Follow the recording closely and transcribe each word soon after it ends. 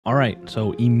All right,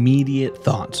 so immediate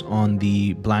thoughts on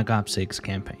the Black Ops 6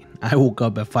 campaign. I woke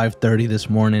up at 5:30 this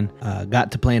morning,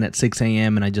 got to playing at 6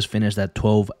 a.m. and I just finished at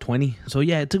 12:20. So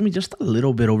yeah, it took me just a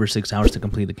little bit over 6 hours to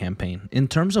complete the campaign. In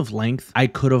terms of length, I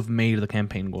could have made the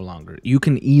campaign go longer. You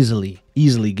can easily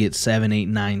get 7, 8,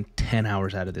 9, 10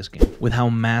 hours out of this game with how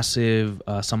massive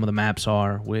some of the maps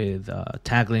are, with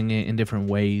tackling it in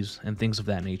different ways and things of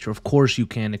that nature. Of course, you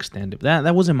can extend it.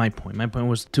 That wasn't my point. My point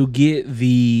was to get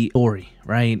the story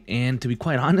right, and to be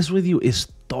quite honest with you, it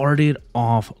started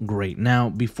off great. Now,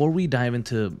 before we dive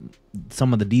into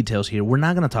some of the details here, we're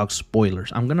not going to talk spoilers.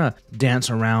 I'm going to dance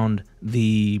around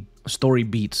the story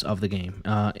beats of the game.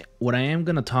 What I am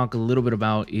going to talk a little bit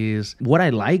about is what I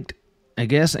liked, I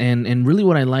guess, and really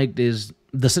what I liked is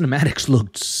the cinematics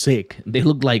looked sick. They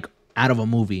looked like out of a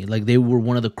movie. Like, they were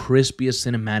one of the crispiest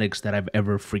cinematics that I've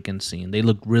ever freaking seen. They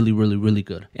looked really, really, really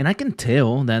good. And I can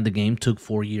tell that the game took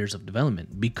 4 years of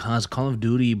development because Call of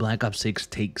Duty Black Ops 6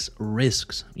 takes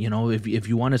risks. You know, if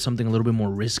you wanted something a little bit more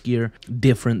riskier,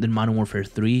 different than Modern Warfare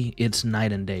 3, it's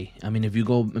night and day. I mean, if you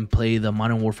go and play the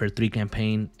Modern Warfare 3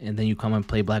 campaign and then you come and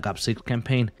play Black Ops 6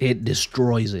 campaign, it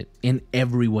destroys it in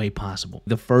every way possible.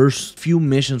 The first few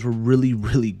missions were really,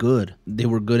 really good. They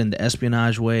were good in the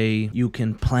espionage way. You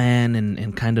can plan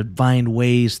and kind of find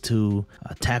ways to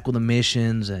tackle the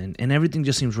missions, and everything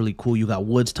just seems really cool. You got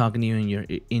Woods talking to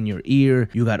you in your ear.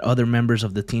 You got other members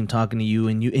of the team talking to you,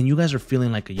 and you guys are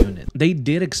feeling like a unit. They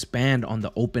did expand on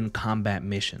the open combat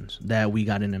missions that we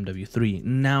got in MW3.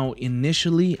 Now,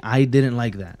 initially, I didn't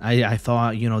like that. I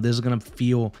thought, you know, this is gonna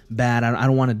feel bad. I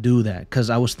don't want to do that,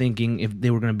 because I was thinking if they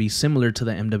were gonna be similar to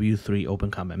the MW3 open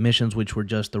combat missions, which were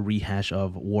just a rehash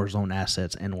of Warzone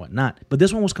assets and whatnot. But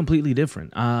this one was completely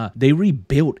different. They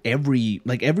rebuilt every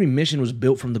mission was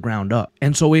built from the ground up.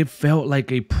 And so it felt like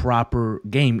a proper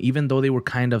game, even though they were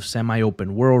kind of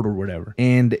semi-open world or whatever.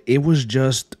 And it was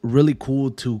just really cool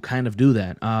to kind of do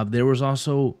that. There was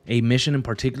also a mission in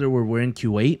particular where we're in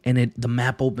Q8 and the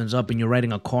map opens up and you're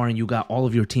riding a car and you got all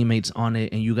of your teammates on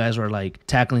it and you guys are like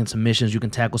tackling some missions. You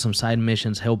can tackle some side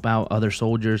missions, help out other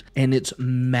soldiers, and it's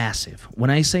massive. When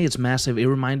I say it's massive, it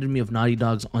reminded me of Naughty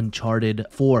Dog's Uncharted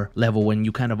 4 level when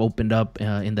you kind of opened up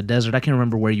in the desert. I can't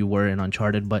remember where you were in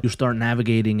Uncharted, but you start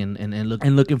navigating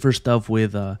and looking for stuff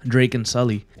with Drake and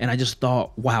Sully. And I just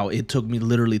thought, wow, it took me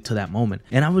literally to that moment.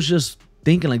 And I was just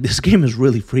thinking, like, this game is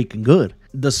really freaking good.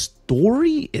 The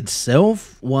story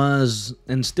itself was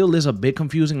and still is a bit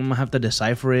confusing. I'm gonna have to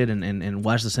decipher it and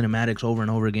watch the cinematics over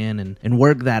and over again and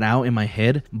work that out in my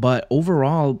head. But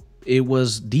overall, it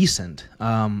was decent.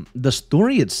 The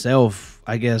story itself,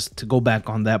 I guess, to go back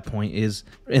on that point, is,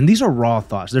 and these are raw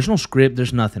thoughts. There's no script,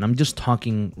 there's nothing. I'm just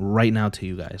talking right now to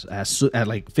you guys at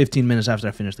like 15 minutes after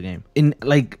I finished the game. And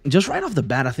like, just right off the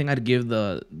bat, I think I'd give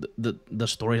the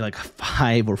story like a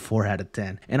 5 or 4 out of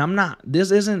 10. And I'm not, this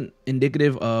isn't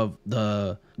indicative of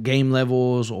the game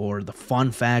levels or the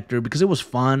fun factor, because it was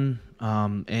fun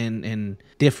and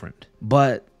different.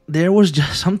 But there was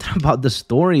just something about the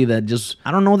story that just,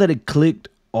 I don't know that it clicked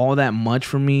all that much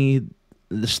for me.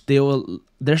 There's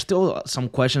still some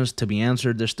questions to be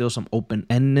answered. There's still some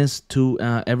open-endedness to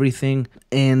everything.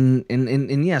 And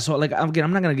yeah, so like, again,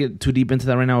 I'm not going to get too deep into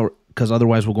that right now, because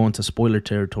otherwise we'll go into spoiler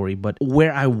territory. But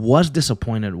where I was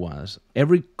disappointed was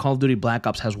every Call of Duty Black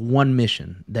Ops has one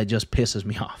mission that just pisses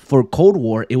me off. For Cold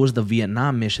War, it was the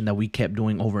Vietnam mission that we kept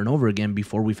doing over and over again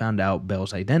before we found out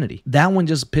Bell's identity. That one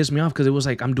just pissed me off because it was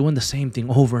like I'm doing the same thing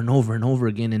over and over and over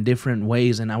again in different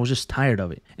ways, and I was just tired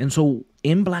of it. And so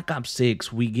in Black Ops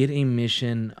 6, we get a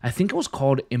mission, I think it was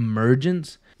called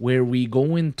Emergence, where we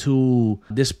go into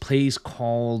this place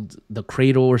called the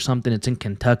Cradle or something. It's in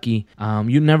Kentucky.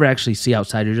 You never actually see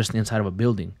outside. You're just inside of a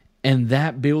building. And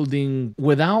that building,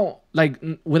 without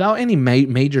any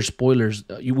major spoilers,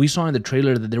 we saw in the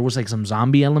trailer that there was like some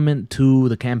zombie element to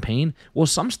the campaign. Well,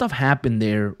 some stuff happened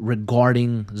there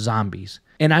regarding zombies.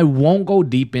 And I won't go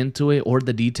deep into it or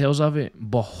the details of it,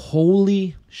 but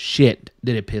holy shit,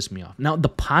 did it piss me off. Now, the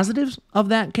positives of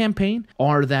that campaign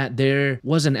are that there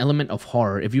was an element of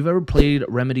horror. If you've ever played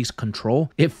Remedy's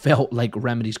Control, it felt like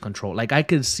Remedy's Control. Like, I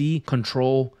could see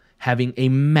Control having a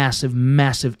massive,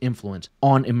 massive influence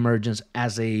on Emergence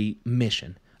as a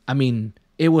mission. I mean,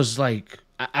 it was like,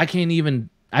 I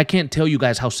can't tell you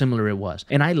guys how similar it was.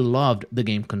 And I loved the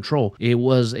game Control. It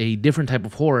was a different type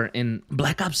of horror, and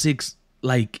Black Ops 6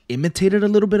 like imitated a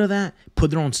little bit of that, put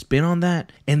their own spin on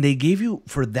that, and they gave you,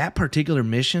 for that particular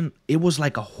mission, it was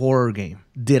like a horror game.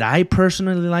 Did I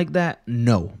personally like that?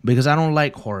 No, because I don't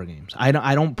like horror games. I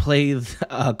don't play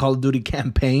Call of Duty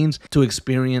campaigns to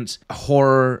experience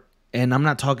horror, and I'm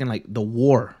not talking like the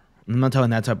war. I'm not talking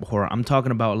that type of horror. I'm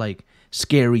talking about like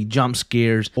scary jump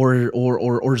scares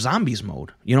or zombies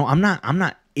mode. You know, I'm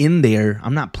not in there.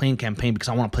 I'm not playing campaign because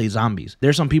I want to play zombies.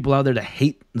 There's some people out there that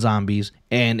hate zombies,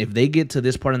 and if they get to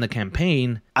this part in the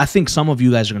campaign, I think some of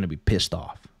you guys are going to be pissed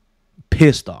off.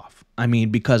 I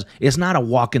mean, because it's not a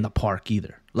walk in the park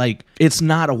either. Like, it's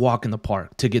not a walk in the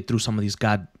park to get through some of these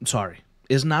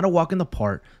it's not a walk in the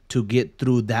park to get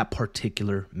through that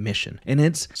particular mission. And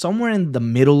it's somewhere in the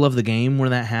middle of the game where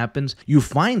that happens. You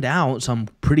find out some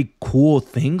pretty cool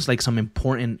things, like some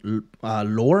important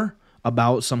lore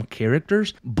about some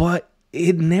characters, but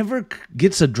it never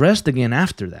gets addressed again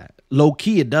after that. Low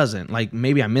key, it doesn't. Like,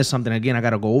 maybe I missed something again. I got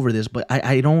to go over this, but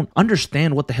I don't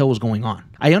understand what the hell was going on.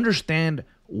 I understand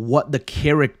what the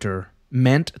character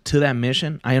meant to that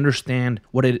mission. I understand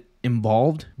what it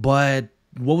involved, but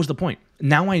what was the point?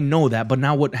 Now I know that, but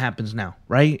now what happens now,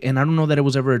 right? And I don't know that it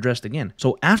was ever addressed again.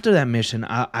 So after that mission,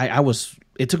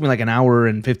 it took me like an hour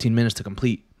and 15 minutes to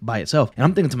complete by itself. And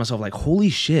I'm thinking to myself, like, holy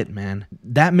shit, man,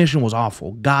 that mission was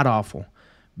awful, god awful,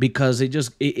 because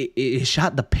it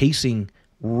shot the pacing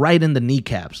right in the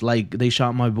kneecaps, like they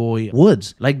shot my boy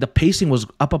Woods. Like, the pacing was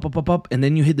up, and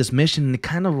then you hit this mission, and it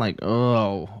kind of like,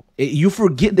 you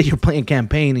forget that you're playing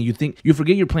campaign, and you think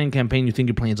you're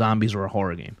playing zombies or a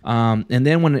horror game. And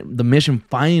then when the mission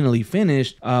finally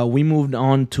finished, we moved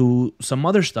on to some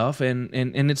other stuff, and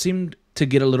it seemed to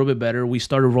get a little bit better. We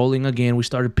started rolling again. We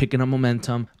started picking up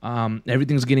momentum.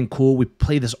 Everything's getting cool. We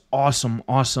play this awesome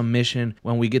mission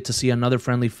when we get to see another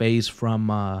friendly face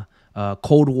from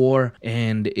Cold War,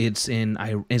 and it's in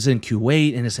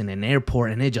Kuwait, and it's in an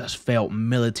airport, and it just felt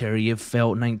military. It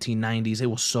felt 1990s. It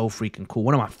was so freaking cool.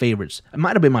 One of my favorites. It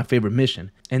might have been my favorite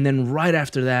mission. And then right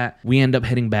after that, we end up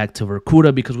heading back to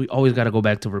Vorkuta, because we always got to go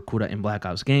back to Vorkuta in Black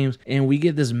Ops games, and we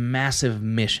get this massive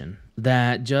mission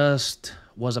that just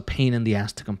was a pain in the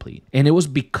ass to complete. And it was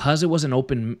because it was an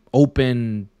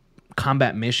open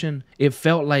combat mission. It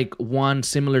felt like one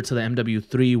similar to the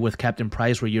MW3 with Captain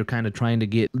Price, where you're kind of trying to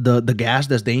get the gas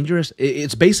that's dangerous.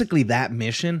 It's basically that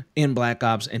mission in Black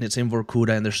Ops, and it's in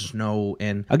Vorkuta, and there's snow.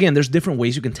 And again, there's different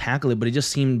ways you can tackle it, but it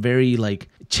just seemed very like,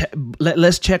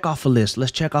 let's check off a list.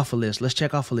 Let's check off a list.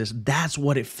 That's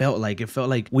what it felt like. It felt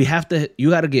like you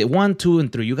got to get 1, 2,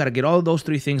 and 3. You got to get all of those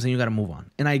 3 things, and you got to move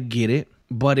on. And I get it,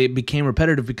 but it became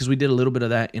repetitive because we did a little bit of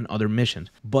that in other missions.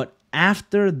 But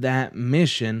after that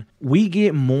mission, we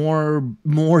get more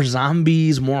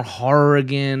zombies, more horror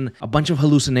again, a bunch of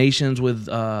hallucinations with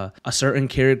a certain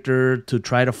character to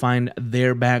try to find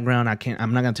their background.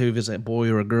 I'm not gonna tell you if it's a boy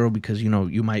or a girl, because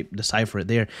you might decipher it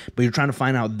there, but you're trying to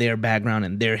find out their background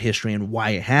and their history and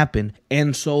why it happened.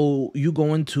 And so you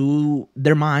go into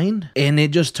their mind, and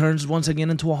it just turns once again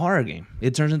into a horror game.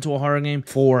 It turns into a horror game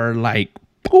for like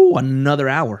another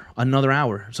hour.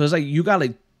 So it's like you got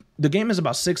like, the game is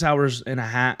about 6 hours and a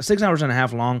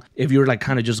half long if you're like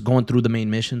kind of just going through the main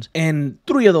missions. And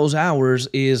 3 of those hours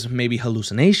is maybe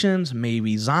hallucinations,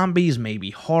 maybe zombies,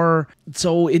 maybe horror.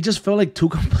 So it just felt like 2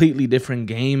 completely different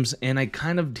games. And I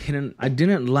kind of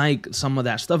didn't like some of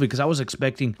that stuff, because I was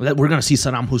expecting that we're going to see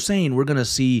Saddam Hussein, we're going to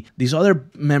see these other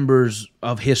members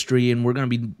of history, and we're going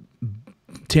to be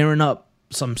tearing up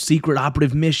some secret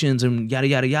operative missions and yada,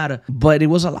 yada, yada. But it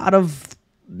was a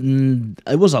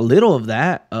little of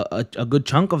that, a good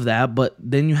chunk of that, but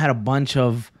then you had a bunch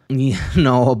of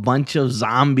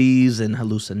zombies and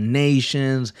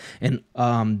hallucinations and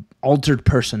altered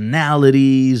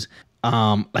personalities,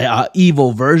 like an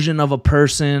evil version of a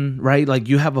person, right? Like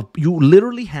you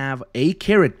literally have a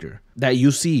character that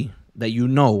you see, that you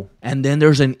know, and then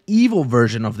there's an evil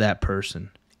version of that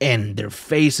person. And their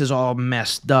face is all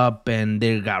messed up, and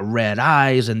they got red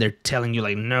eyes, and they're telling you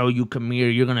like, no, you come here,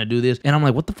 you're gonna do this. And I'm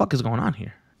like, what the fuck is going on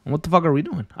here? What the fuck are we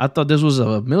doing? I thought this was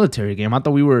a military game. I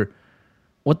thought we were,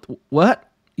 what?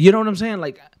 You know what I'm saying?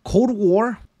 Like, Cold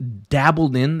War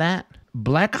dabbled in that.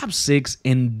 Black Ops 6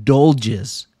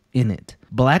 indulges in it.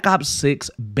 Black Ops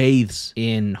 6 bathes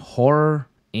in horror,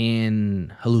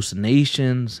 in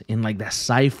hallucinations, in like that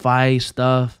sci-fi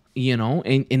stuff.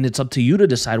 And it's up to you to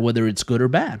decide whether it's good or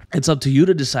bad. It's up to you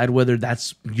to decide whether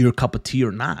that's your cup of tea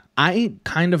or not. I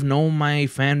kind of know my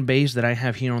fan base that I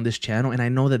have here on this channel, and I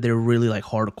know that they're really like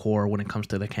hardcore when it comes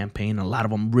to the campaign. A lot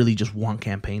of them really just want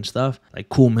campaign stuff, like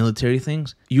cool military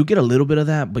things. You get a little bit of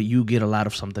that, but you get a lot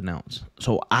of something else.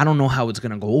 So I don't know how it's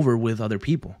going to go over with other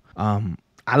people.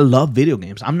 I love video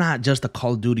games. I'm not just a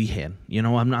Call of Duty head. You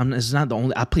know, it's not the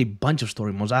only. I play a bunch of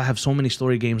story modes. I have so many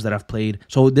story games that I've played.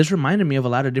 So this reminded me of a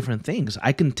lot of different things.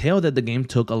 I can tell that the game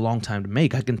took a long time to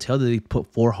make. I can tell that they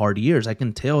put 4 hard years. I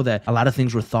can tell that a lot of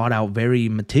things were thought out very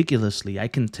meticulously. I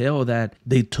can tell that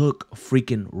they took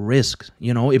freaking risks.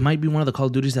 You know, it might be one of the Call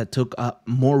of Duties that took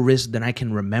more risk than I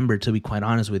can remember, to be quite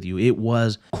honest with you. It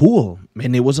was cool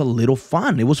and it was a little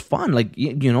fun. It was fun. Like,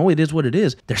 you know, it is what it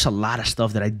is. There's a lot of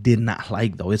stuff that I did not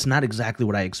like, though. It's not exactly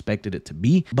what I expected it to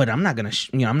be, but I'm not gonna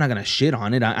I'm not gonna shit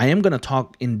on it. I am gonna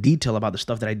talk in detail about the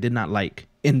stuff that I did not like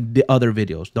in the other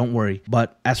videos, don't worry.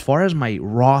 But as far as my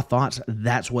raw thoughts,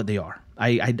 that's what they are.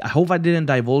 I hope I didn't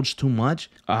divulge too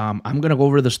much. I'm gonna go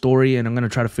over the story and I'm gonna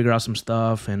try to figure out some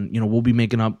stuff, and you know, we'll be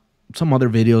making up some other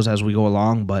videos as we go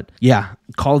along. But yeah,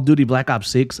 Call of Duty Black Ops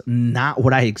 6, not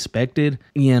what I expected.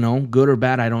 You know, good or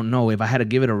bad, I don't know. If I had to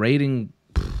give it a rating,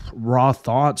 raw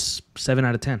thoughts, 7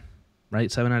 out of 10. Right?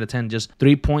 7 out of 10, just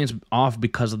 3 points off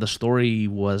because of the story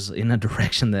was in a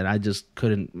direction that I just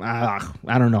couldn't, I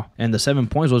don't know. And the 7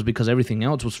 points was because everything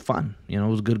else was fun. You know,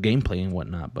 it was good gameplay and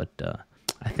whatnot, but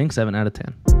I think 7 out of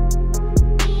 10.